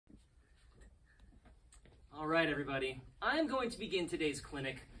All right, everybody. I'm going to begin today's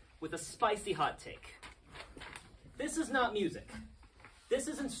clinic with a spicy hot take. This is not music. This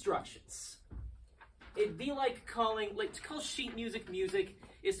is instructions. It'd be like to call sheet music music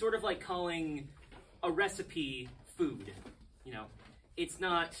is sort of like calling a recipe food. You know, it's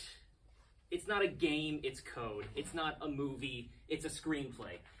not a game, it's code. It's not a movie, it's a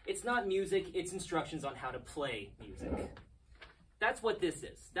screenplay. It's not music, it's instructions on how to play music. That's what this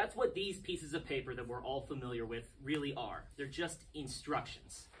is. That's what these pieces of paper that we're all familiar with really are. They're just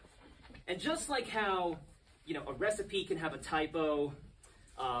instructions. And just like how, you know, a recipe can have a typo,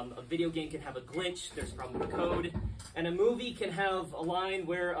 a video game can have a glitch, there's a problem with the code, and a movie can have a line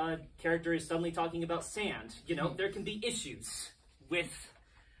where a character is suddenly talking about sand. You know, there can be issues with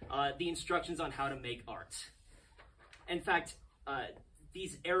the instructions on how to make art. In fact,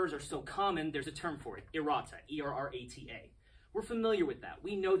 these errors are so common, there's a term for it, errata, E-R-R-A-T-A. We're familiar with that.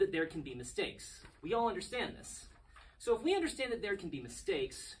 We know that there can be mistakes. We all understand this. So if we understand that there can be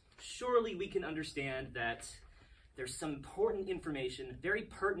mistakes, surely we can understand that there's some important information, very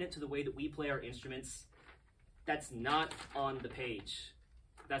pertinent to the way that we play our instruments, that's not on the page.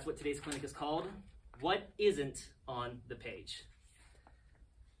 That's what today's clinic is called. What isn't on the page?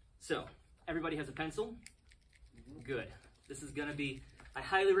 So, everybody has a pencil? Good. This is gonna be, I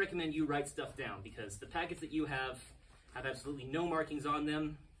highly recommend you write stuff down because the packets that you have absolutely no markings on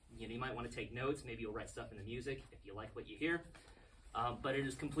them. You know, you might want to take notes. Maybe you'll write stuff in the music if you like what you hear. But it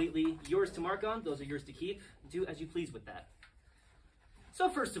is completely yours to mark on. Those are yours to keep. Do as you please with that. So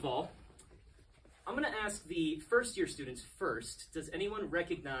first of all, I'm going to ask the first year students first. Does anyone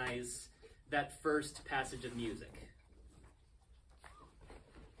recognize that first passage of music?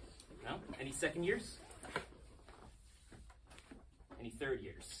 No? Any second years? Any third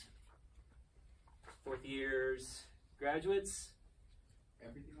years? Fourth years? Graduates?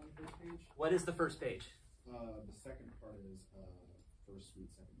 Everything on the first page? What is the first page? The second part is first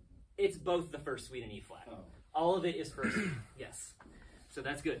suite, second movement. It's both the first suite and E flat. Oh. All of it is first suite, yes. So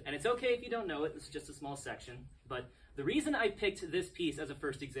that's good. And it's okay if you don't know it, this is just a small section. But the reason I picked this piece as a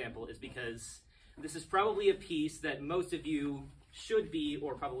first example is because this is probably a piece that most of you should be,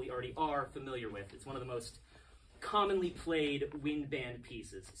 or probably already are, familiar with. It's one of the most commonly played wind band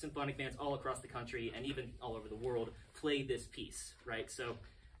pieces. Symphonic bands all across the country and even all over the world play this piece, right? So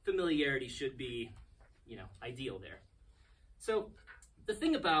familiarity should be, you know, ideal there. So the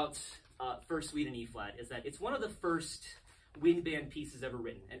thing about first suite in E flat is that it's one of the first wind band pieces ever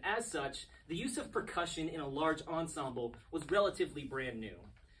written. And as such, the use of percussion in a large ensemble was relatively brand new.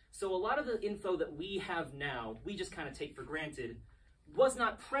 So a lot of the info that we have now, we just kind of take for granted, was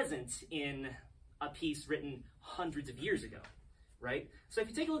not present in a piece written hundreds of years ago, right? So if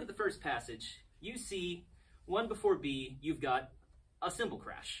you take a look at the first passage, you see one before B, you've got a cymbal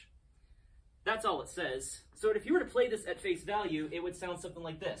crash. That's all it says. So if you were to play this at face value, it would sound something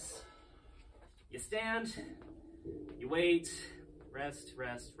like this. You stand, you wait, rest,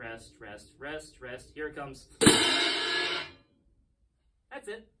 rest, rest, rest, rest, rest. Here it comes. That's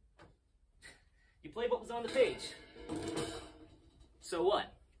it. You played what was on the page. So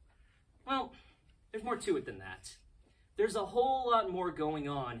what? Well, there's more to it than that. There's a whole lot more going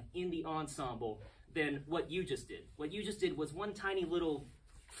on in the ensemble than what you just did. What you just did was one tiny little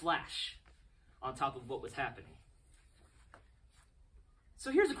flash on top of what was happening.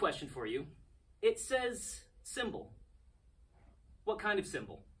 So here's a question for you. It says cymbal. What kind of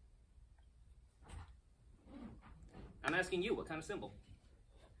cymbal? I'm asking you, what kind of cymbal?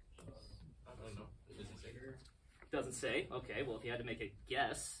 I don't know. It doesn't say here. Doesn't say. Okay, well, if you had to make a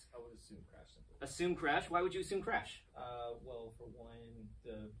guess. I would assume crash cymbal. Assume crash? Why would you assume crash? Well, for one,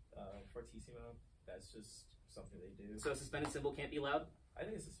 the fortissimo, that's just something they do. So a suspended cymbal can't be loud? I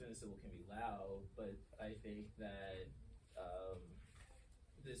think a suspended cymbal can be loud, but I think that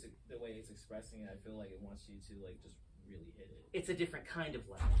the way it's expressing it, I feel like it wants you to like just really hit it. It's a different kind of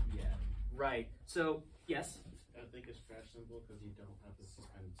loud. Yeah. Right. So, yes? I think it's crash cymbal because you don't have the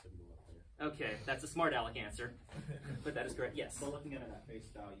suspended cymbal up there. Okay, that's a smart aleck answer. But that is correct, yes. But looking at it at face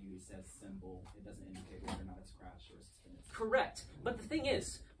value, it says cymbal. It doesn't indicate whether or not it's crash or suspended. Correct. But the thing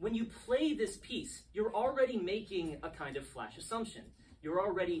is, when you play this piece, you're already making a kind of flash assumption. You're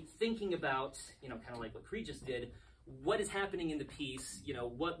already thinking about, you know, kind of like what Cree just did, what is happening in the piece, you know,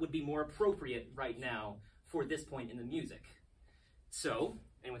 what would be more appropriate right now for this point in the music. So,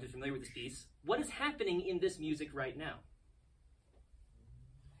 anyone who's familiar with this piece, what is happening in this music right now?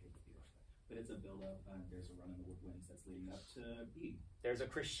 But it's a build-up, and there's a run in the woodwinds that's leading up to B. There's a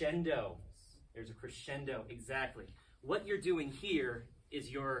crescendo. There's a crescendo, exactly. What you're doing here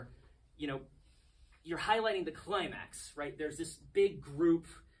is you're highlighting the climax, right? There's this big group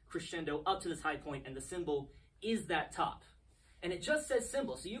crescendo up to this high point, and the cymbal is that top. And it just says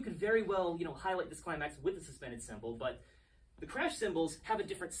cymbal, so you could very well, highlight this climax with a suspended cymbal, but the crash cymbals have a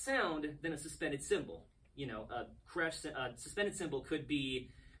different sound than a suspended cymbal. A suspended cymbal could be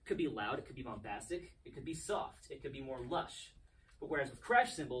loud, it could be bombastic, it could be soft, it could be more lush. But whereas with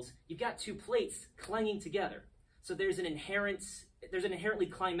crash cymbals, you've got two plates clanging together. So there's an inherently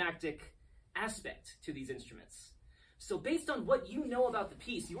climactic aspect to these instruments. So based on what you know about the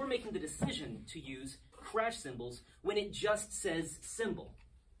piece, you are making the decision to use crash cymbals when it just says cymbal.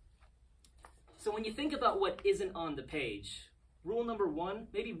 So when you think about what isn't on the page, rule number 1,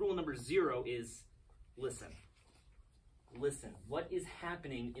 maybe rule number 0 is listen. Listen. What is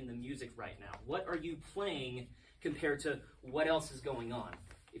happening in the music right now? What are you playing compared to what else is going on?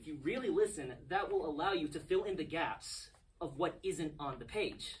 If you really listen, that will allow you to fill in the gaps of what isn't on the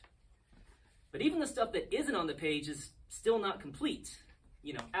page. But even the stuff that isn't on the page is still not complete.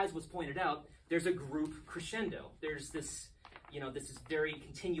 As was pointed out, there's a group crescendo. There's this, this is very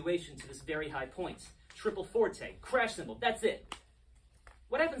continuation to this very high point. Triple forte, crash cymbal, that's it.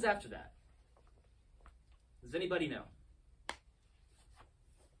 What happens after that? Does anybody know?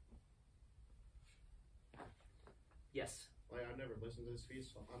 Yes? I've never listened to this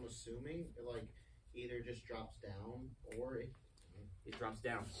piece, so I'm assuming it, either just drops down or it drops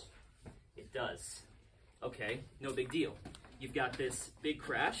down. It does. Okay, no big deal. You've got this big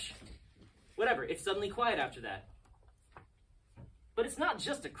crash. Whatever, it's suddenly quiet after that. But it's not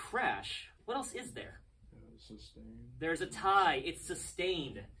just a crash. What else is there? Sustained. There's a tie. It's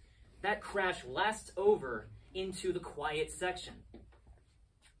sustained. That crash lasts over into the quiet section.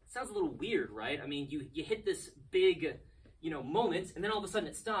 Sounds a little weird, right? I mean, you hit this big, moment, and then all of a sudden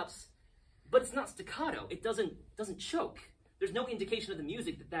it stops, but it's not staccato. It doesn't choke. There's no indication of the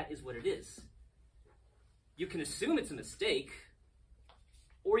music that that is what it is. You can assume it's a mistake,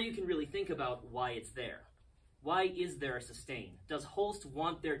 or you can really think about why it's there. Why is there a sustain? Does Holst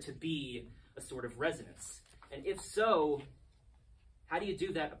want there to be a sort of resonance? And if so, how do you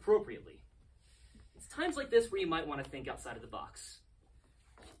do that appropriately? It's times like this where you might want to think outside of the box.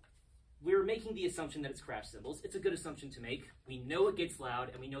 We're making the assumption that it's crash cymbals. It's a good assumption to make. We know it gets loud,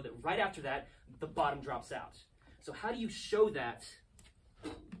 and we know that right after that, the bottom drops out. So how do you show that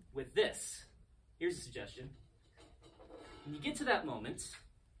with this? Here's a suggestion. When you get to that moment,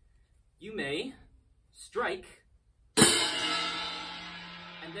 you may strike and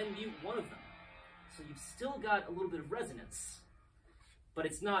then mute one of them. So you've still got a little bit of resonance, but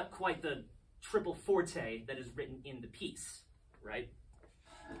it's not quite the triple forte that is written in the piece, right?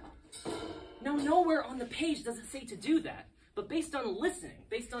 Now, nowhere on the page does it say to do that, but based on listening,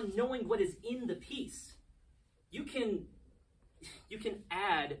 based on knowing what is in the piece, you can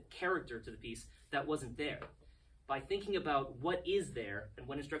add character to the piece that wasn't there. By thinking about what is there and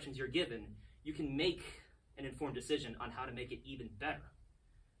what instructions you're given, you can make an informed decision on how to make it even better,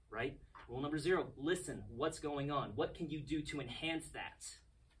 right? Rule number 0, listen. What's going on? What can you do to enhance that?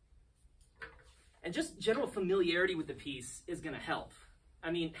 And just general familiarity with the piece is going to help. I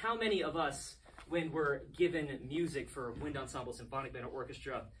mean, how many of us, when we're given music for wind ensemble, symphonic band, or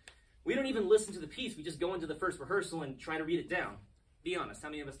orchestra, we don't even listen to the piece. We just go into the first rehearsal and try to read it down. Be honest, how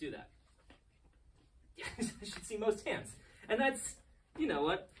many of us do that? I should see most hands. And that's, you know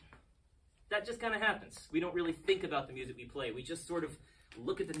what, that just kind of happens. We don't really think about the music we play. We just sort of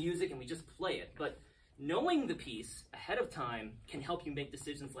look at the music and we just play it. But knowing the piece ahead of time can help you make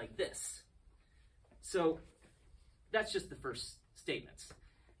decisions like this. So that's just the first statement.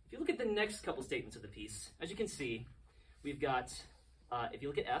 If you look at the next couple statements of the piece, as you can see, we've got, if you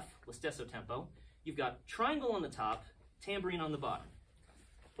look at F, L'Stesso tempo, you've got triangle on the top, tambourine on the bottom.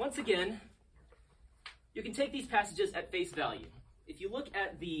 Once again, you can take these passages at face value. If you look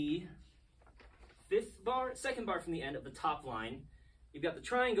at the second bar from the end of the top line, you've got the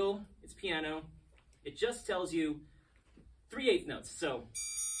triangle, it's piano, it just tells you 3/8 notes. So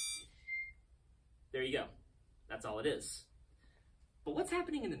there you go. That's all it is. But what's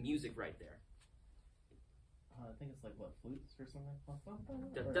happening in the music right there? I think it's like, what, flutes or something?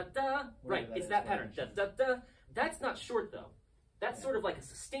 Da, da, da. Right, it's that pattern. Da, da, da. That's not short, though. That's sort of like a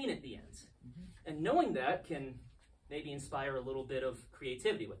sustain at the end. And knowing that can maybe inspire a little bit of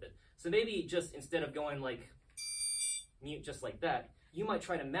creativity with it. So maybe just instead of going like mute just like that, you might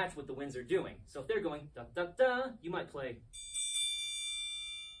try to match what the winds are doing. So if they're going da, da, da, you might play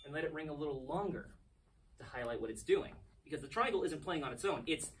and let it ring a little longer to highlight what it's doing. Because the triangle isn't playing on its own.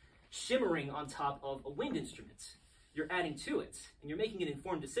 It's shimmering on top of a wind instrument. You're adding to it, and you're making an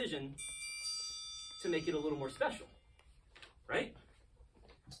informed decision to make it a little more special, right?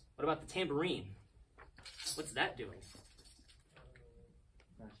 What about the tambourine? What's that doing?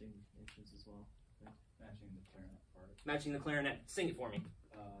 matching instruments as well. Matching the clarinet part. Matching the clarinet. Sing it for me.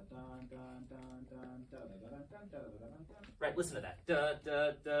 Dun, dun, dun, dun, dun, dun, dun, dun, dun, dun, dun. Right, listen to that. Da,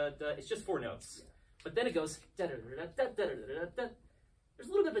 da, da, da. It's just 4 notes. But then it goes da, da, da, da, da, da, da, da. There's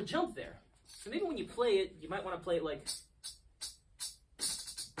a little bit of a jump there. So maybe when you play it, you might want to play it like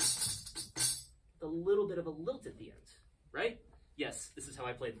a little bit of a lilt at the end, right? Yes, this is how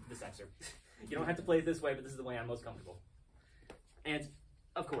I played this excerpt. You don't have to play it this way, but this is the way I'm most comfortable. And,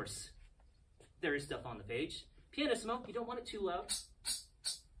 of course, there is stuff on the page. Pianissimo, you don't want it too loud.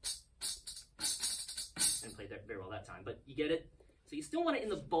 I didn't play that very well that time, but you get it? So you still want it in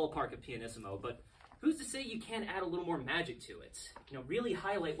the ballpark of pianissimo, but who's to say you can't add a little more magic to it? You know, really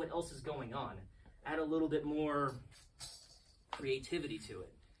highlight what else is going on. Add a little bit more creativity to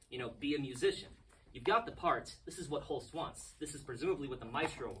it. You know, be a musician. You've got the part. This is what Holst wants. This is presumably what the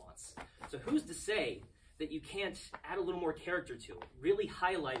maestro wants. So who's to say that you can't add a little more character to it? Really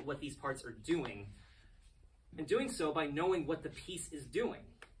highlight what these parts are doing, and doing so by knowing what the piece is doing,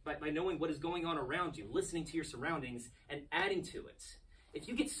 by knowing what is going on around you, listening to your surroundings, and adding to it. If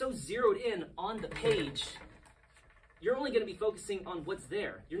you get so zeroed in on the page, you're only going to be focusing on what's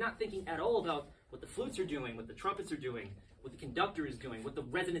there. You're not thinking at all about what the flutes are doing, what the trumpets are doing, what the conductor is doing, what the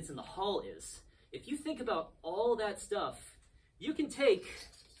resonance in the hall is. If you think about all that stuff, you can take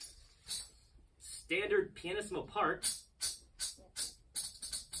standard pianissimo part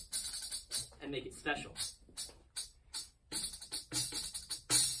and make it special.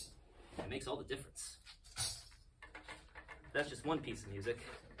 It makes all the difference. That's just one piece of music.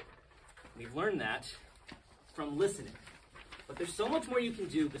 We've learned that from listening. But there's so much more you can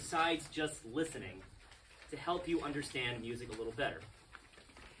do besides just listening to help you understand music a little better.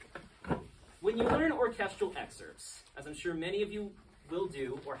 When you learn orchestral excerpts, as I'm sure many of you will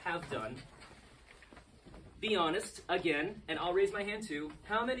do or have done, be honest, again, and I'll raise my hand too,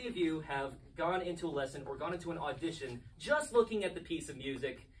 how many of you have gone into a lesson or gone into an audition just looking at the piece of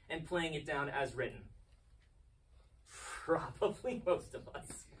music and playing it down as written? Probably most of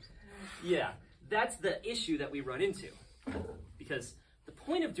us. Yeah, that's the issue that we run into. Because the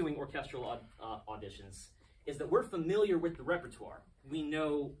point of doing orchestral auditions is that we're familiar with the repertoire. We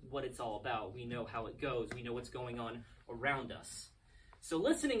know what it's all about. We know how it goes. We know what's going on around us. So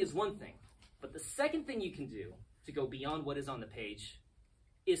listening is one thing. But the second thing you can do to go beyond what is on the page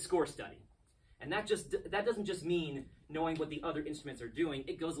is score study. And that doesn't just mean knowing what the other instruments are doing.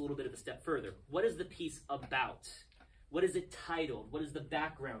 It goes a little bit of a step further. What is the piece about? What is it titled? What is the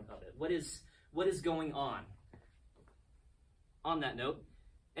background of it? What is going on? On that note,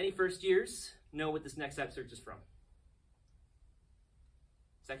 any first years know what this next excerpt is from?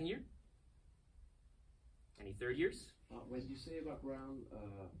 Second year? Any third years? When you say background,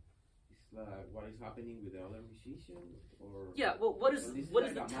 it's like what is happening with the other musicians, or yeah. Well, what is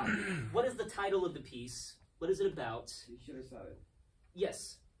the title of the piece? What is it about? Sheherezade.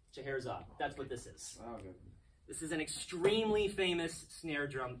 Yes, Sheherezade. That's what this is. Ah, okay. This is an extremely famous snare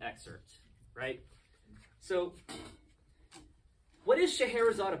drum excerpt, right? So, what is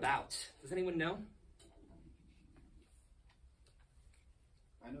Sheherezade about? Does anyone know?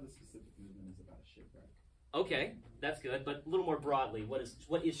 I know the specific movement is about a shipwreck. Okay, that's good, but a little more broadly, what is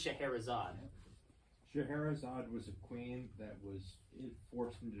Sheherezade? Sheherezade was a queen that was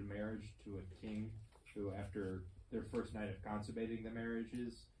forced into marriage to a king who, after their first night of consummating the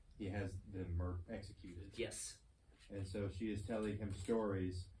marriages, he has them executed. Yes. And so she is telling him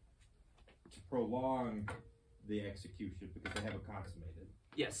stories to prolong the execution because they haven't consummated.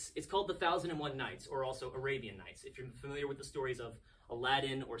 Yes, it's called the 1001 Nights, or also Arabian Nights. If you're familiar with the stories of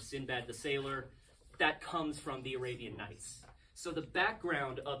Aladdin or Sinbad the Sailor, that comes from the Arabian Nights. So the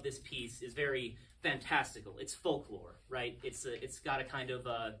background of this piece is very fantastical. It's folklore, right? It's got a kind of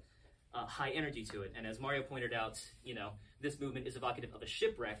high energy to it. And as Mario pointed out, you know, this movement is evocative of a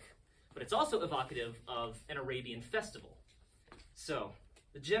shipwreck, but it's also evocative of an Arabian festival. So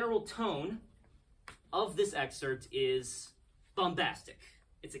the general tone of this excerpt is bombastic.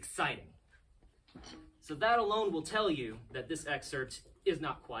 It's exciting. So that alone will tell you that this excerpt is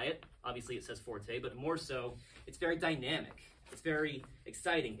not quiet. Obviously it says forte, but more so, it's very dynamic. It's very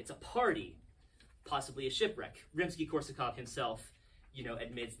exciting. It's a party, possibly a shipwreck. Rimsky-Korsakov himself, you know,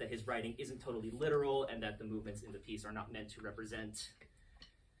 admits that his writing isn't totally literal and that the movements in the piece are not meant to represent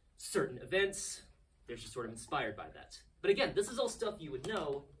certain events. They're just sort of inspired by that. But again, this is all stuff you would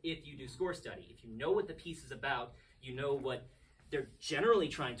know if you do score study. If you know what the piece is about, you know what they're generally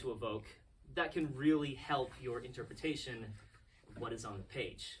trying to evoke, that can really help your interpretation of what is on the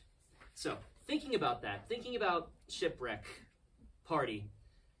page. So, thinking about that, thinking about shipwreck, party,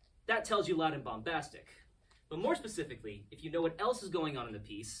 that tells you loud and bombastic. But more specifically, if you know what else is going on in the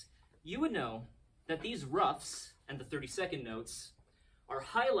piece, you would know that these roughs and the 32nd notes are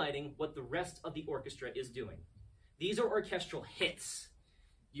highlighting what the rest of the orchestra is doing. These are orchestral hits.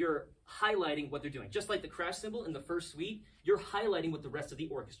 You're highlighting what they're doing. Just like the crash cymbal in the first suite, you're highlighting what the rest of the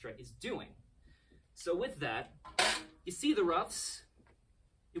orchestra is doing. So with that, you see the roughs.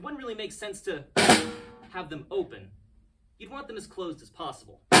 It wouldn't really make sense to have them open. You'd want them as closed as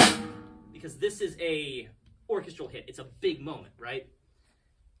possible, because this is a orchestral hit. It's a big moment, right?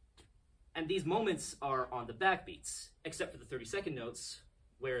 And these moments are on the backbeats, except for the 32nd notes,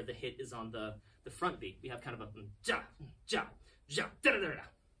 where the hit is on the front beat. We have kind of a ja, ja, ja, da da da da.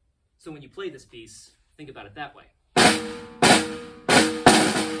 So when you play this piece, think about it that way.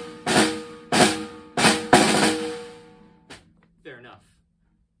 Fair enough,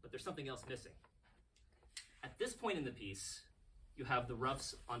 but there's something else missing. At this point in the piece, you have the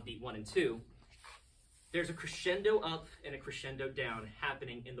roughs on beat 1 and 2. There's a crescendo up and a crescendo down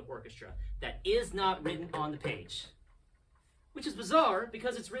happening in the orchestra that is not written on the page, which is bizarre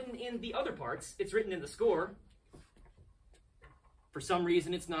because it's written in the other parts. It's written in the score. For some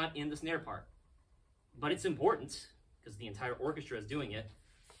reason, it's not in the snare part, but it's important because the entire orchestra is doing it,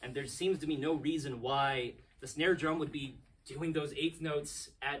 and there seems to be no reason why the snare drum would be doing those eighth notes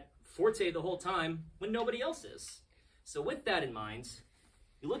at forte the whole time when nobody else is. So with that in mind,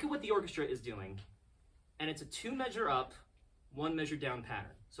 you look at what the orchestra is doing, and it's a 2-measure up, 1-measure down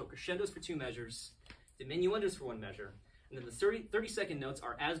pattern. So crescendos for 2 measures, diminuendos for 1 measure, and then the 30-second notes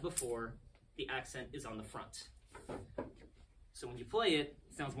are as before, the accent is on the front. So when you play it,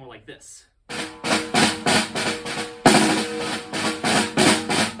 it sounds more like this. And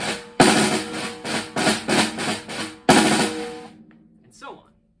so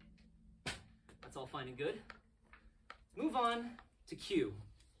on. That's all fine and good. Move on to Q.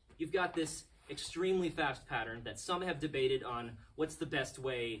 You've got this extremely fast pattern that some have debated on what's the best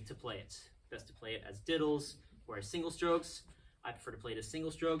way to play it. Best to play it as diddles or as single strokes. I prefer to play it as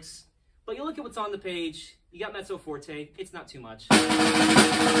single strokes. But you look at what's on the page, you got mezzo forte, it's not too much.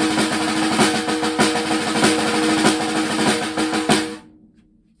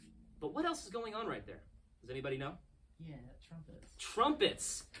 But what else is going on right there? Does anybody know? Yeah, trumpets.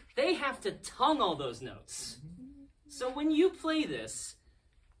 Trumpets. They have to tongue all those notes. So when you play this,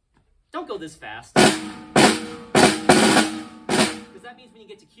 don't go this fast. Because that means when you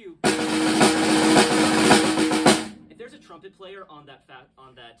get to Q, if there's a trumpet player on that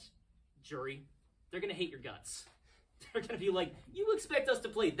jury, they're going to hate your guts. They're going to be like, you expect us to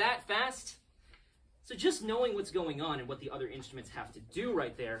play that fast? So just knowing what's going on and what the other instruments have to do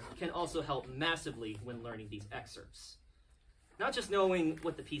right there can also help massively when learning these excerpts. Not just knowing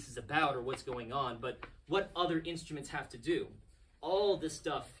what the piece is about or what's going on, but what other instruments have to do. All this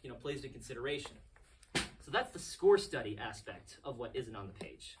stuff, plays into consideration. So that's the score study aspect of what isn't on the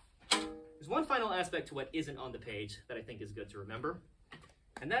page. There's one final aspect to what isn't on the page that I think is good to remember,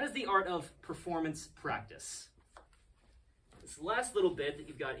 and that is the art of performance practice. This last little bit that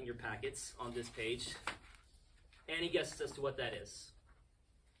you've got in your packets on this page, any guesses as to what that is?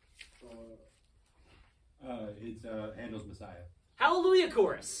 It's Handel's Messiah. Hallelujah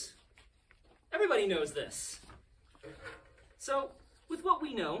chorus. Everybody knows this. So, with what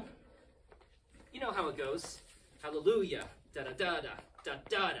we know, you know how it goes. Hallelujah, da-da-da-da,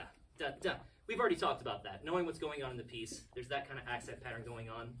 da-da-da, da-da. We've already talked about that. Knowing what's going on in the piece, there's that kind of accent pattern going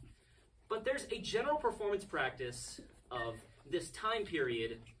on. But there's a general performance practice of this time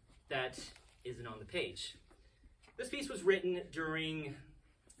period that isn't on the page. This piece was written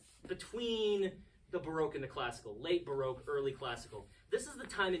between the Baroque and the Classical, late Baroque, early Classical. This is the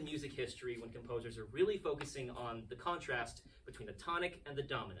time in music history when composers are really focusing on the contrast between the tonic and the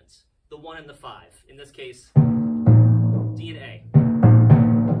dominant, the 1 and the 5. In this case, D and A.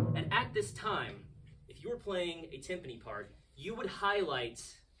 And at this time, if you were playing a timpani part, you would highlight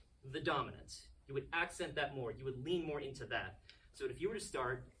the dominant. You would accent that more. You would lean more into that. So if you were to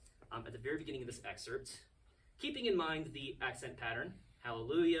start at the very beginning of this excerpt, keeping in mind the accent pattern,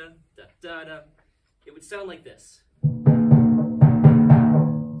 hallelujah, da-da-da, it would sound like this.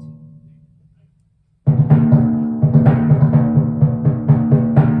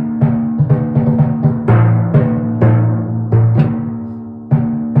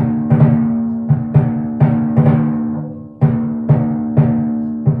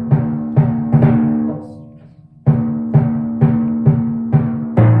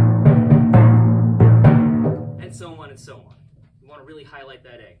 And so on. You want to really highlight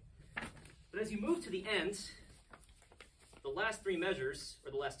that A. But as you move to the end, the last 3 measures,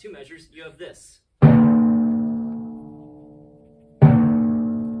 or the last 2 measures, you have this.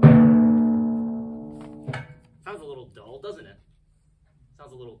 dull, doesn't it?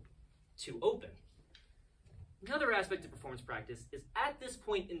 Sounds a little too open. Another aspect of performance practice is at this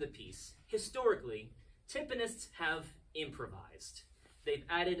point in the piece, historically, timpanists have improvised. They've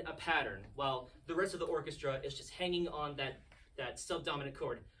added a pattern while the rest of the orchestra is just hanging on that subdominant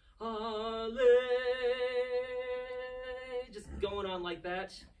chord. Allez, just going on like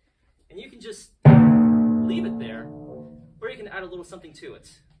that. And you can just leave it there, or you can add a little something to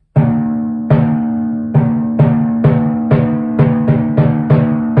it.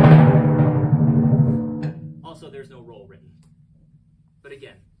 Also, there's no roll written. But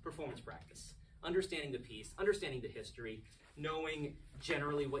again, performance practice. Understanding the piece, understanding the history, knowing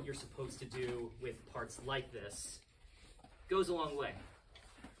generally what you're supposed to do with parts like this goes a long way.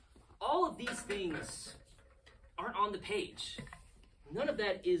 All of these things aren't on the page. None of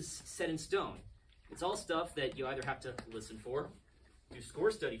that is set in stone. It's all stuff that you either have to listen for, do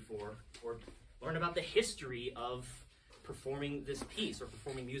score study for, or learn about the history of performing this piece or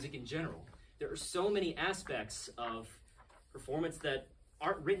performing music in general. There are so many aspects of performance that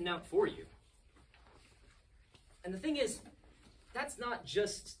aren't written out for you. And the thing is, that's not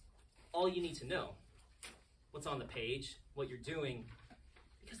just all you need to know. What's on the page, what you're doing,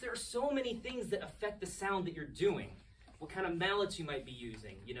 because there are so many things that affect the sound that you're doing. What kind of mallets you might be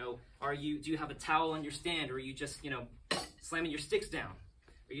using, you know, do you have a towel on your stand, or are you just, you know, slamming your sticks down?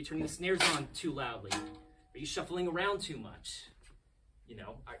 Are you turning the snares on too loudly? Are you shuffling around too much? You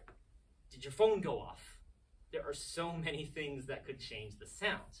know, did your phone go off? There are so many things that could change the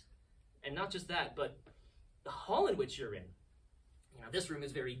sound. And not just that, but the hall in which you're in. You know, this room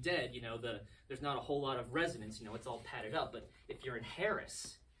is very dead, you know, there's not a whole lot of resonance, you know, it's all padded up. But if you're in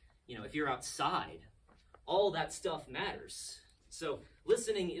Harris, you know, if you're outside, all that stuff matters. So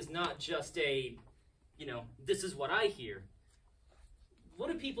listening is not just a, you know, this is what I hear.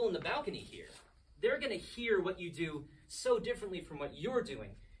 What do people in the balcony hear? They're going to hear what you do so differently from what you're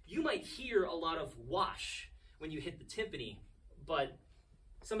doing. You might hear a lot of wash when you hit the timpani, but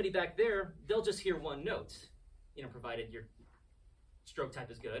somebody back there, they'll just hear one note, you know, provided your stroke type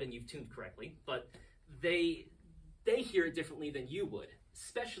is good and you've tuned correctly, but they hear it differently than you would,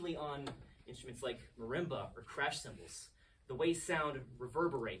 especially on instruments like marimba or crash cymbals. The way sound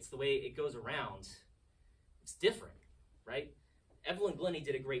reverberates, the way it goes around, it's different, right? Evelyn Glennie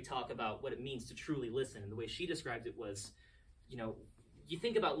did a great talk about what it means to truly listen, and the way she described it was, you know, you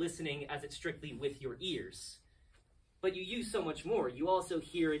think about listening as it's strictly with your ears, but you use so much more. You also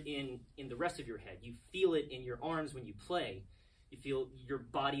hear it in the rest of your head. You feel it in your arms when you play. You feel your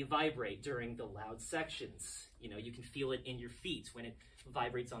body vibrate during the loud sections. You know, you can feel it in your feet when it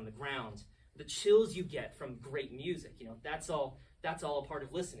vibrates on the ground. The chills you get from great music, you know, that's all a part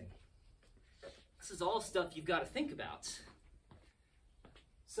of listening. This is all stuff you've got to think about.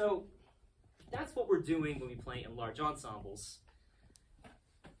 So that's what we're doing when we play in large ensembles.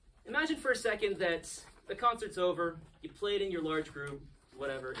 Imagine for a second that the concert's over, you played in your large group,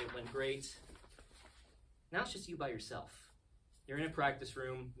 whatever, it went great. Now it's just you by yourself. You're in a practice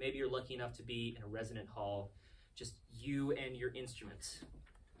room, maybe you're lucky enough to be in a resident hall, just you and your instrument.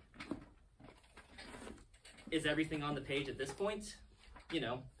 Is everything on the page at this point? You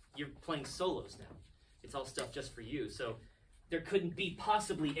know, you're playing solos now. It's all stuff just for you, so there couldn't be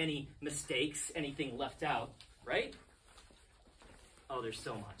possibly any mistakes, anything left out, right? Oh, there's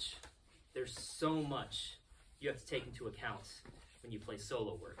so much. There's so much you have to take into account when you play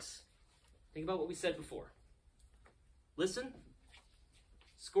solo works. Think about what we said before. Listen,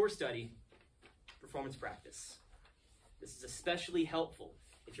 score study, performance practice. This is especially helpful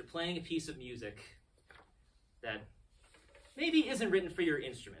if you're playing a piece of music that maybe isn't written for your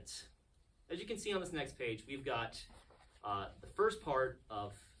instrument. As you can see on this next page, we've got the first part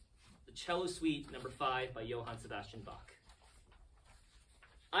of the Cello Suite No. 5 by Johann Sebastian Bach.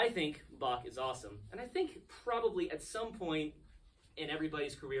 I think Bach is awesome, and I think probably at some point in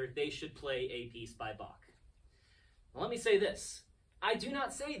everybody's career, they should play a piece by Bach. Now, let me say this. I do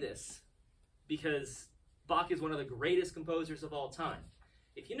not say this because Bach is one of the greatest composers of all time.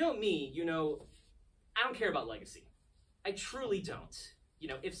 If you know me, you know I don't care about legacy. I truly don't. You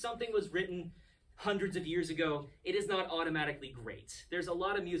know, if something was written hundreds of years ago, it is not automatically great. There's a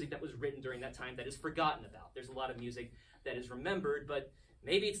lot of music that was written during that time that is forgotten about. There's a lot of music that is remembered, but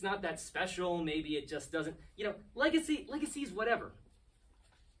maybe it's not that special. Maybe it just doesn't, you know, legacy is whatever.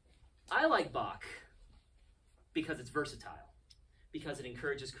 I like Bach because it's versatile, because it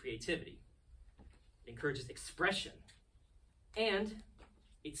encourages creativity, it encourages expression, and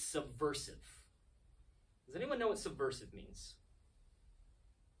it's subversive. Does anyone know what subversive means?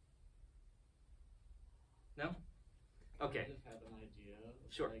 No? Okay. I just have an idea.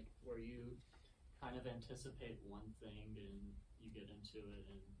 Sure. Like where you kind of anticipate one thing and you get into it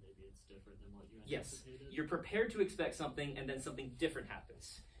and maybe it's different than what you Yes, anticipated? you're prepared to expect something and then something different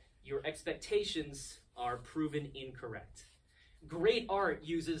happens. Your expectations are proven incorrect. Great art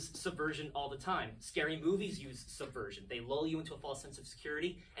uses subversion all the time. Scary movies use subversion. They lull you into a false sense of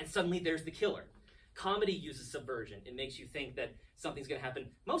security, and suddenly there's the killer. Comedy uses subversion. It makes you think that something's going to happen.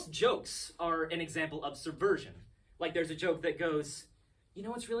 Most jokes are an example of subversion. Like there's a joke that goes, you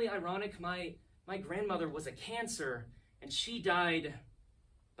know what's really ironic? My grandmother was a cancer, and she died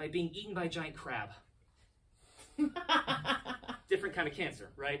by being eaten by a giant crab. Different kind of cancer,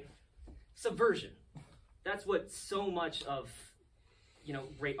 right? Subversion. That's what so much of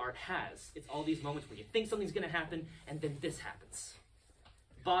great art has. It's all these moments where you think something's going to happen, and then this happens.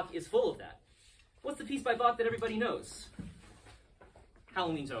 Bach is full of that. What's the piece by Bach that everybody knows?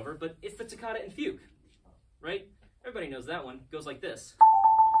 Halloween's over, but it's the Toccata and Fugue, right? Everybody knows that one. It goes like this.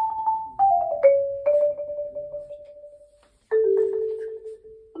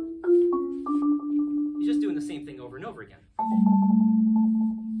 He's just doing the same thing over and over again.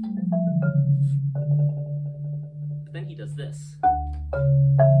 But then he does this.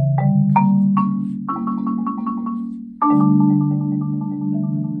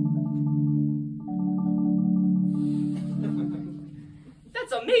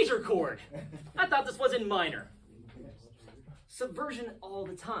 That's a major chord. I thought this was in minor. Subversion all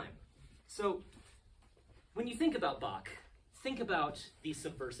the time. So when you think about Bach, think about these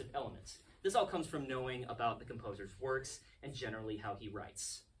subversive elements. This all comes from knowing about the composer's works and generally how he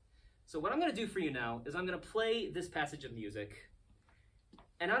writes. So what I'm going to do for you now is I'm going to play this passage of music,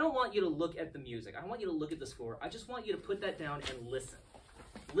 and I don't want you to look at the music. I don't want you to look at the score. I just want you to put that down and listen.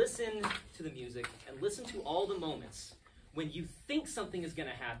 Listen to the music and listen to all the moments when you think something is going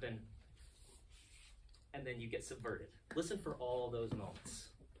to happen and then you get subverted. Listen for all those moments.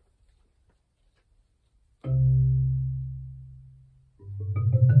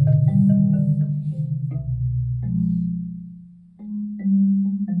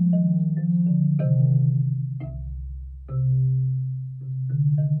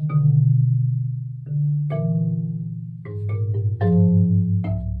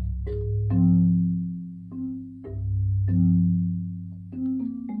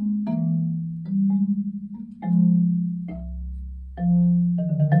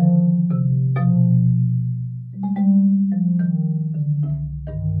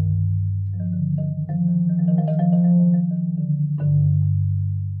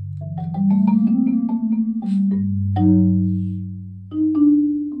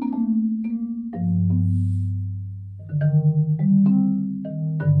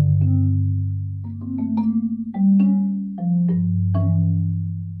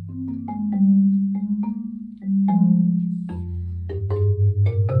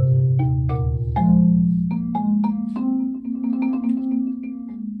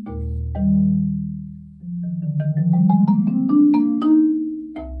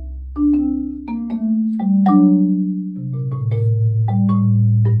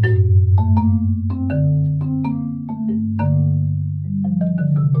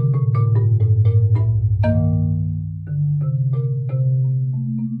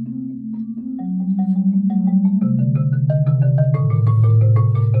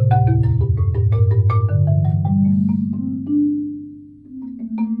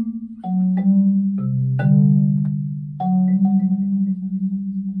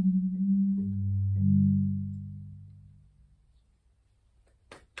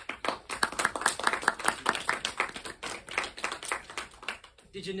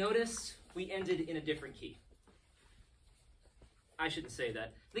 Did you notice we ended in a different key? I shouldn't say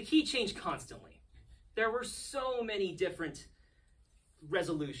that. The key changed constantly. There were so many different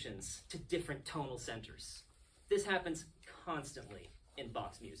resolutions to different tonal centers. This happens constantly in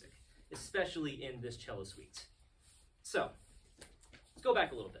Bach's music, especially in this cello suite. So, let's go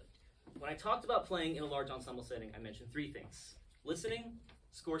back a little bit. When I talked about playing in a large ensemble setting, I mentioned three things: listening,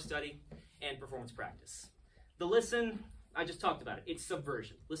 score study, and performance practice. The listen, I just talked about it. It's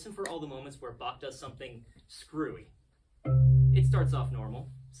subversion. Listen for all the moments where Bach does something screwy. It starts off normal,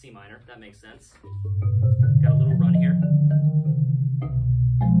 C minor, that makes sense. Got a little run here.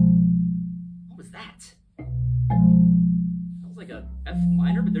 What was that? That was like a F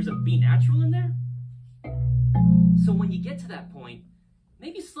minor, but there's a B natural in there? So when you get to that point,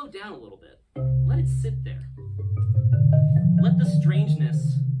 maybe slow down a little bit. Let it sit there. Let the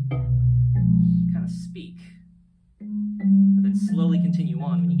strangeness kind of speak. And then slowly continue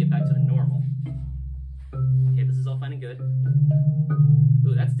on when you get back to the normal. Okay, this is all fine and good.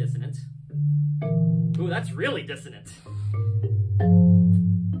 Ooh, that's dissonant. Ooh, that's really dissonant.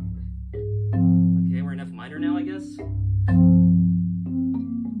 this?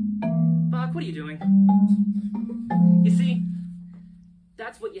 Bach, what are you doing? You see,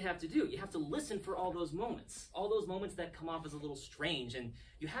 that's what you have to do. You have to listen for all those moments that come off as a little strange, and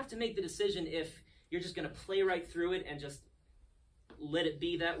you have to make the decision if you're just going to play right through it and just let it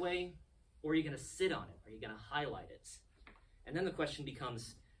be that way, or are you going to sit on it? Are you going to highlight it? And then the question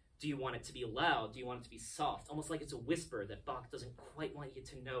becomes, do you want it to be loud? Do you want it to be soft? Almost like it's a whisper that Bach doesn't quite want you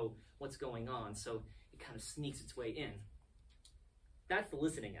to know what's going on, so it kind of sneaks its way in. That's the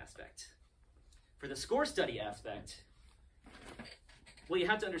listening aspect. For the score study aspect, well, you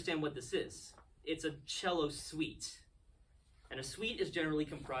have to understand what this is. It's a cello suite. And a suite is generally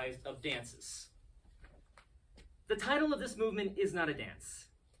comprised of dances. The title of this movement is not a dance.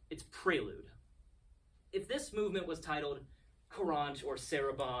 It's prelude. If this movement was titled Courant or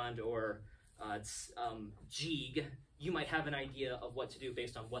Sarabande or Gigue, you might have an idea of what to do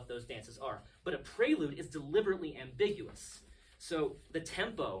based on what those dances are. But a prelude is deliberately ambiguous. So the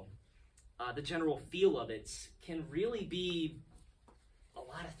tempo, the general feel of it can really be a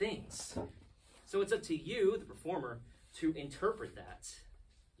lot of things. So it's up to you, the performer, to interpret that,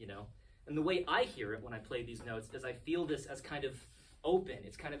 you know. And the way I hear it when I play these notes is I feel this as kind of open,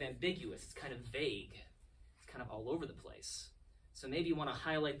 it's kind of ambiguous, it's kind of vague, it's kind of all over the place. So maybe you want to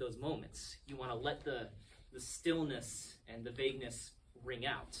highlight those moments. You want to let the stillness and the vagueness ring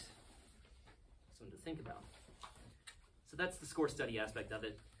out. Something to think about. So that's the score study aspect of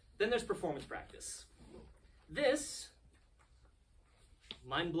it. Then there's performance practice. This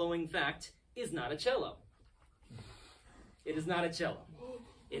mind-blowing fact is not a cello. It is not a cello.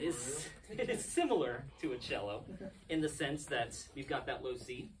 It is similar to a cello in the sense that we've got that low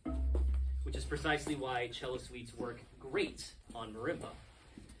C, which is precisely why cello suites work great on marimba.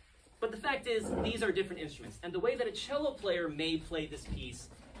 But the fact is, these are different instruments, and the way that a cello player may play this piece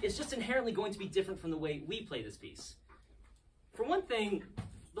is just inherently going to be different from the way we play this piece. For one thing,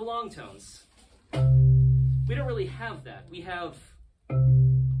 the long tones. We don't really have that. We have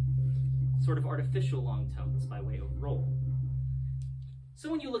sort of artificial long tones by way of roll. So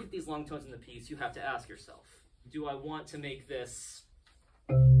when you look at these long tones in the piece, you have to ask yourself, do I want to make this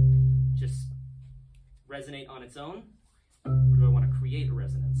just resonate on its own? Or do I want to create a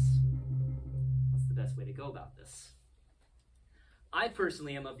resonance? What's the best way to go about this? I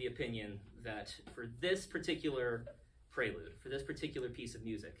personally am of the opinion that for this particular prelude, for this particular piece of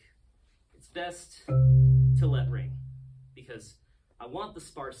music, it's best to let ring, because I want the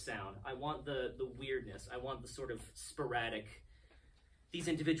sparse sound, I want the weirdness, I want the sort of sporadic, these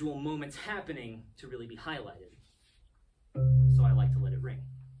individual moments happening to really be highlighted. So I like to let it ring.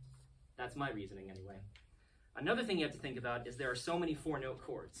 That's my reasoning anyway. Another thing you have to think about is there are so many 4-note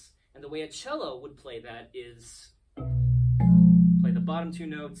chords, and the way a cello would play that is play the bottom 2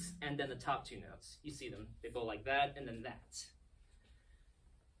 notes and then the top 2 notes. You see them, they go like that and then that.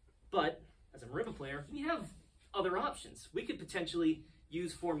 But as a marimba player, we have other options. We could potentially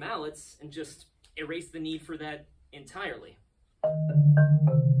use 4 mallets and just erase the need for that entirely.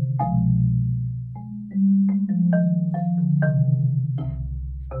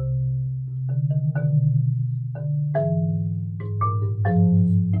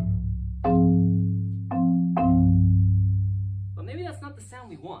 But maybe that's not the sound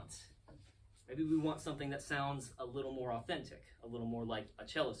we want. Maybe we want something that sounds a little more authentic, a little more like a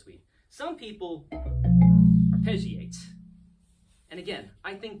cello suite. Some people arpeggiate. And again,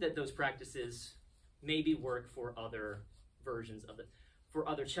 I think that those practices maybe work for other versions of it, for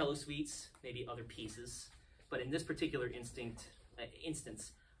other cello suites, maybe other pieces. But in this particular instance,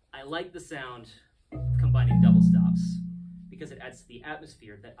 I like the sound of combining double stops because it adds to the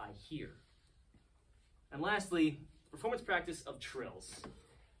atmosphere that I hear. And lastly, performance practice of trills.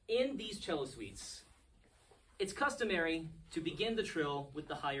 In these cello suites, it's customary to begin the trill with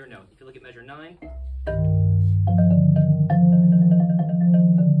the higher note. If you look at measure 9,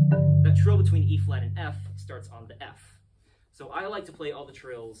 that trill between E flat and F starts on the F. So I like to play all the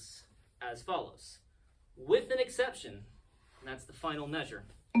trills as follows, with an exception, and that's the final measure.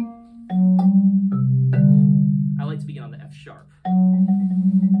 I like to begin on the F sharp,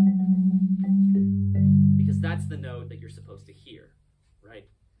 because that's the note that you're supposed to hear, right?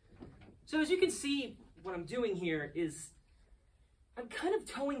 So as you can see, what I'm doing here is I'm kind of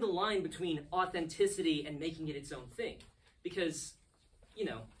towing the line between authenticity and making it its own thing, because, you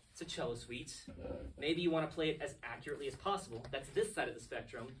know, it's a cello suite. Maybe you want to play it as accurately as possible. That's this side of the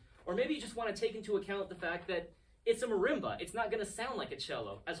spectrum. Or maybe you just want to take into account the fact that it's a marimba. It's not going to sound like a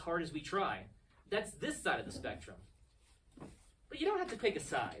cello as hard as we try. That's this side of the spectrum. But you don't have to pick a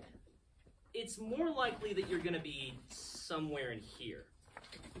side. It's more likely that you're going to be somewhere in here,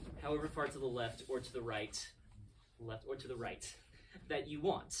 however far to the left or to the right left or to the right, that you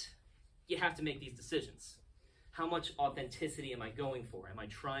want. You have to make these decisions. How much authenticity am I going for? Am I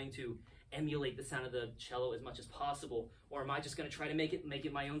trying to emulate the sound of the cello as much as possible, or am I just going to try to make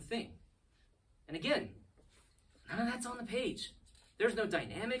it my own thing? And again, none of that's on the page. There's no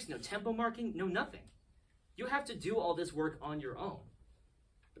dynamics, no tempo marking, no nothing. You have to do all this work on your own.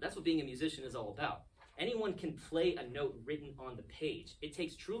 But that's what being a musician is all about. Anyone can play a note written on the page. It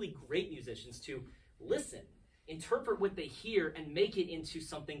takes truly great musicians to listen, interpret what they hear, and make it into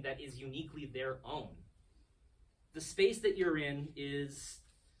something that is uniquely their own. The space that you're in is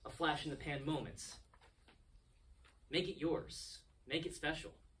a flash-in-the-pan moment. Make it yours. Make it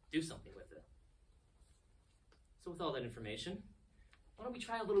special. Do something with it. So with all that information, why don't we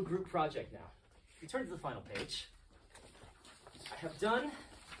try a little group project now? We turn to the final page. I have done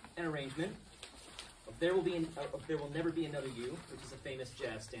an arrangement of There Will Never Be Another You, which is a famous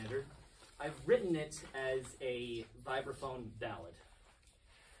jazz standard. I've written it as a vibraphone ballad.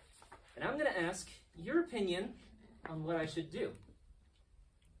 And I'm going to ask your opinion on what I should do.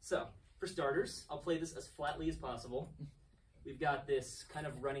 So, for starters, I'll play this as flatly as possible. We've got this kind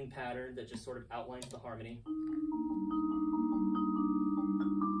of running pattern that just sort of outlines the harmony.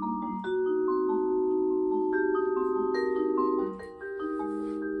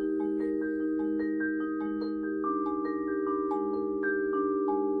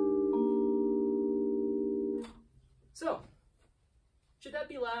 So, should that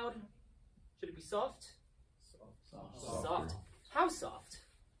be loud? Should it be soft? Soft. How soft?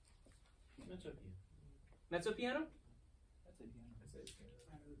 Mezzo piano?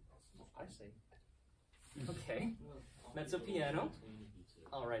 I say. Okay. Mezzo piano.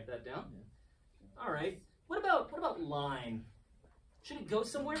 I'll write that down. All right. What about line? Should it go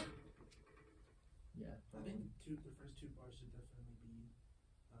somewhere? Yeah. I think the first two bars should definitely be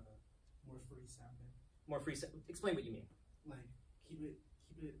more free sounding. More free. Explain what you mean. Like keep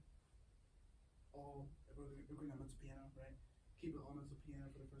it all. We're going to mezzo piano, right? Keep it all mezzo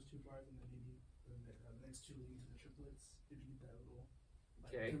piano for the first two bars, and then maybe the next two lead into the triplets. If you get that little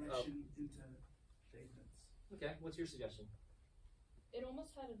direction into the eighths. Okay. What's your suggestion? It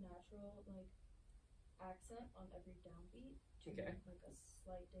almost had a natural accent on every downbeat. Okay. Like a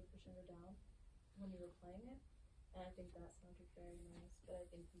slight decrescendo down when you were playing it, and I think that sounded very nice. But I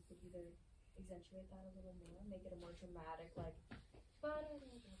think we could either accentuate that a little more, make it a more dramatic, like.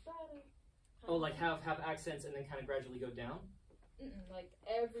 Oh, like have accents and then kind of gradually go down? Like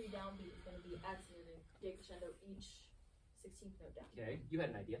every downbeat is going to be accented, decrescendo each 16th note down. Okay, you had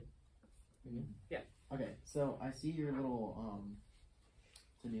an idea. Mm-hmm. Yeah. Okay, so I see your little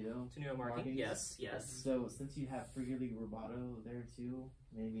tenuto marking. Yes. So since you have freely rubato there too,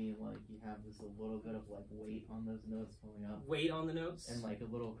 maybe like you have this a little bit of like weight on those notes going up. Weight on the notes? And like a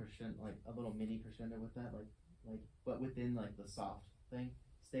little crescendo, like a little mini crescendo with that, like but within like the soft thing.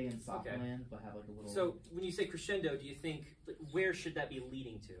 Stay in soft land, but have like a little. So when you say crescendo, do you think where should that be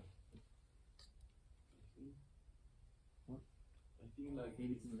leading to? What? I feel like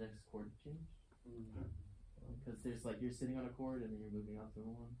maybe to the next chord change. Because there's like you're sitting on a chord and then you're moving up to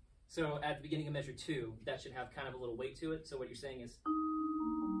one. So at the beginning of measure 2, that should have kind of a little weight to it. So what you're saying is.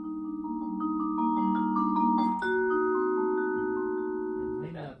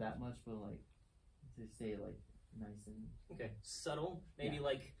 Maybe not that much, but like to say like nice and. Okay, subtle, maybe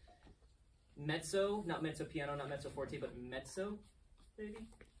like mezzo, not mezzo piano, not mezzo forte, but mezzo, maybe?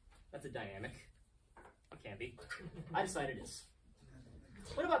 That's a dynamic. It can be. I decide it is.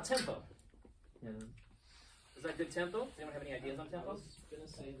 What about tempo? Yeah. Is that good tempo? Does anyone have any ideas on tempo? I was going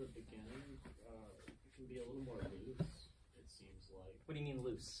to say the beginning can be a little more loose, it seems like. What do you mean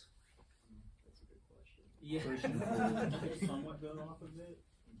loose? That's a good question. Yeah. Somewhat go off of it.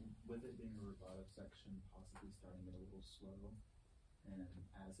 With it being a rubato section, possibly starting it a little slow, and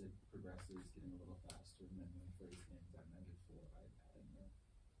as it progresses, getting a little faster, and then when the phrase ends at measure 4, I add in the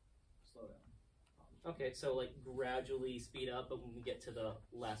slow down. Okay, so like gradually speed up, but when we get to the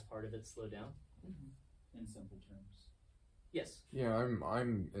last part of it, slow down. In simple terms. Yes. Yeah,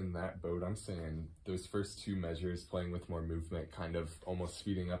 I'm in that boat. I'm saying those first two measures, playing with more movement, kind of almost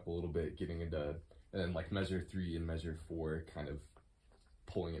speeding up a little bit, getting into, and then like measure 3 and measure 4, kind of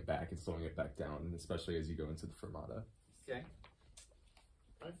pulling it back and slowing it back down, especially as you go into the fermata. Okay.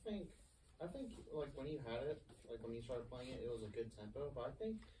 I think like when you had it, like when you started playing it, it was a good tempo. But I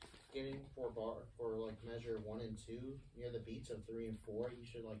think getting for like measure 1 and 2 near the beats of 3 and 4, you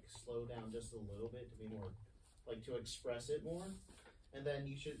should like slow down just a little bit to be more, like to express it more, and then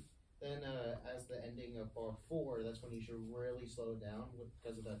you should as the ending of bar 4, that's when you should really slow it down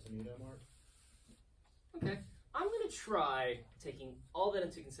because of that tenuto mark. Okay. I'm going to try taking all that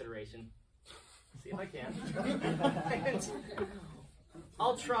into consideration See if I can. And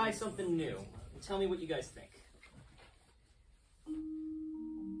I'll try something new. Tell me what you guys think.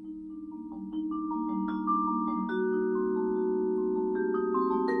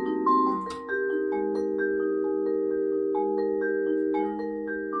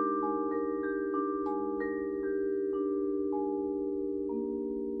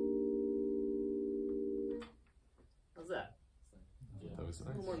 How's that? That was A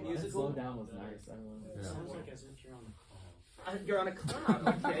nice. little more That musical. slow down was nice. I don't know. Yeah. Sounds like as if you're on the call. You're on a cloud,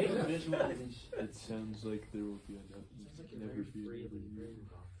 okay. It sounds like there will be Sounds like never you're be very another freely year. breathing.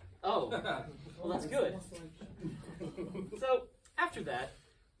 Oh, well that's good. So after that,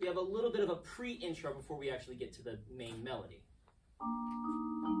 we have a little bit of a pre-intro before we actually get to the main melody.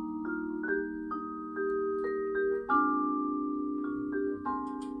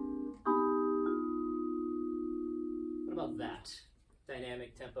 What about that?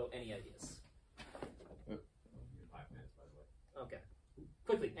 Dynamic, tempo, any ideas? 5 minutes, by the way. Okay.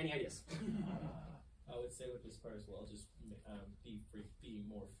 Quickly, any ideas? I would say with this part as well, just be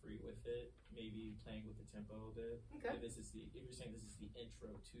more free with it. Maybe playing with the tempo a bit. Okay. If you're saying this is the intro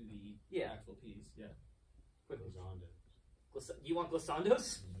to the Yeah. actual piece, yeah. Quickly. Glissando. You want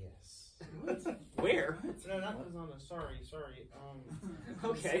glissandos? Yes. Where? No, not glissando. Sorry.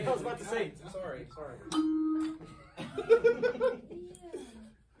 Okay, I was about to say. Sorry.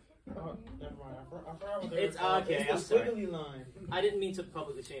 Oh, never mind. I forgot what they It's were called. okay, It's I'm the sorry. squiggly line. I didn't mean to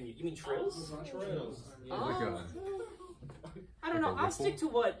publicly shame you. You mean trills? Trills. Yeah. Oh my god. I don't know. Like a I'll ripple? stick to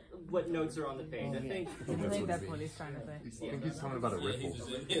what notes are on the page. I think. That's I think what that's it what means. he's trying to say. I think he's talking about a ripple.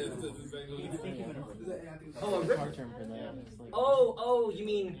 Oh, a Car ripple. term for that. It's like, Oh, you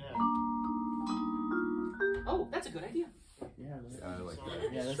mean? Yeah. Oh, that's a good idea. yeah, I like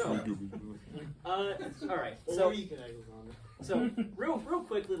that. yeah, that's So, all right. So, Or you can egg glissando. so real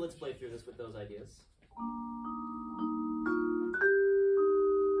quickly, let's play through this with those ideas.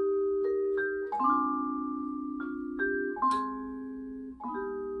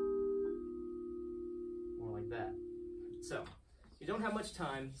 More like that. So, you don't have much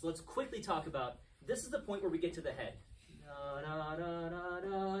time, so let's quickly talk about. This is the point where we get to the head.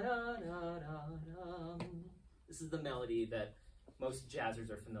 This is the melody that most jazzers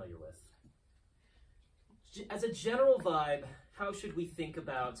are familiar with. As a general vibe, how should we think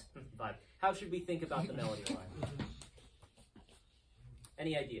about How should we think about the melody line?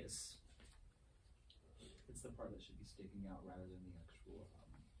 Any ideas? It's the part that should be sticking out rather than the actual.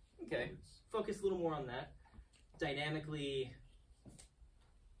 Okay, words. focus a little more on that. Dynamically,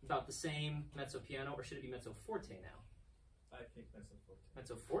 about the same mezzo piano, or should it be mezzo forte now? I think that's important.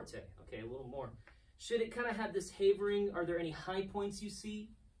 Mezzo forte. Okay, a little more. Should it kind of have this havering? Are there any high points you see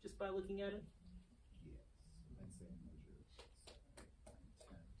just by looking at it? Yes. I'd say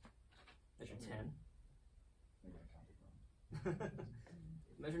measure 10. Measure 10. Maybe I counted wrong.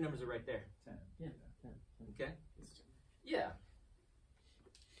 Measure numbers are right there. 10. Yeah. Okay. Yeah.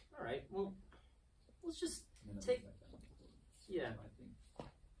 All right. Well, let's just And then take. I'll set that up for it. Yeah. I think.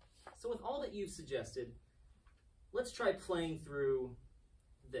 So with all that you've suggested, let's try playing through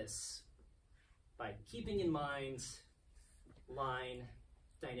this by keeping in mind line,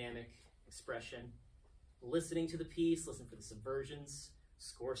 dynamic, expression, listening to the piece, listen for the subversions,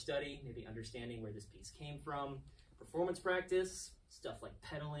 score study, maybe understanding where this piece came from, performance practice, stuff like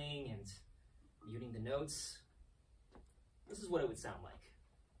pedaling and muting the notes. This is what it would sound like.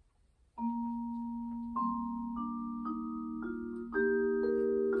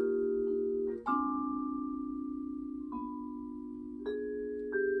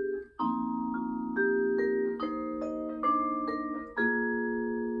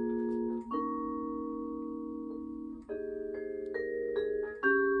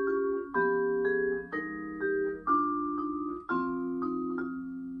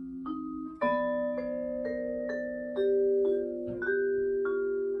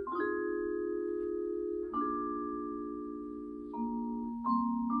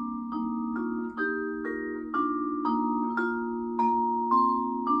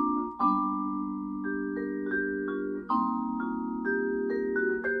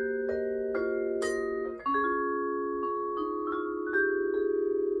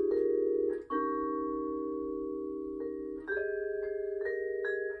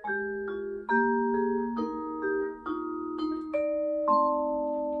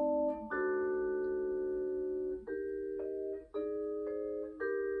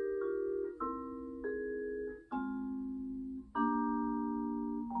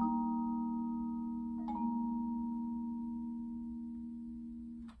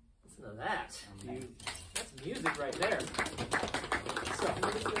 Listen to that. That's music right there. So,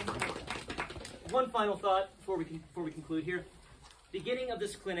 one final thought before we conclude here. Beginning of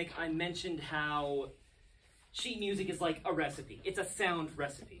this clinic, I mentioned how sheet music is like a recipe. It's a sound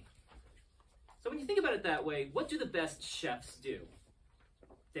recipe. So when you think about it that way, what do the best chefs do?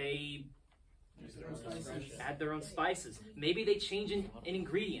 They add their own spices. Maybe they change in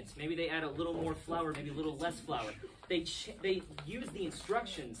ingredients. Maybe they add a little more flour, maybe a little less flour. They use the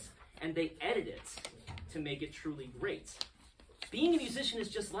instructions and they edit it to make it truly great. Being a musician is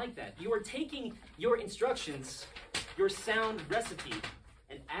just like that. You are taking your instructions, your sound recipe,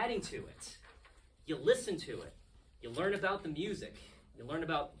 and adding to it. You listen to it. You learn about the music. You learn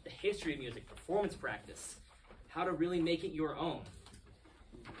about the history of music, performance practice, how to really make it your own.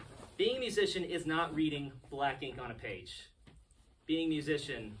 Being a musician is not reading black ink on a page. Being a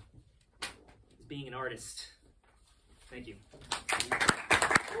musician is being an artist. Thank you.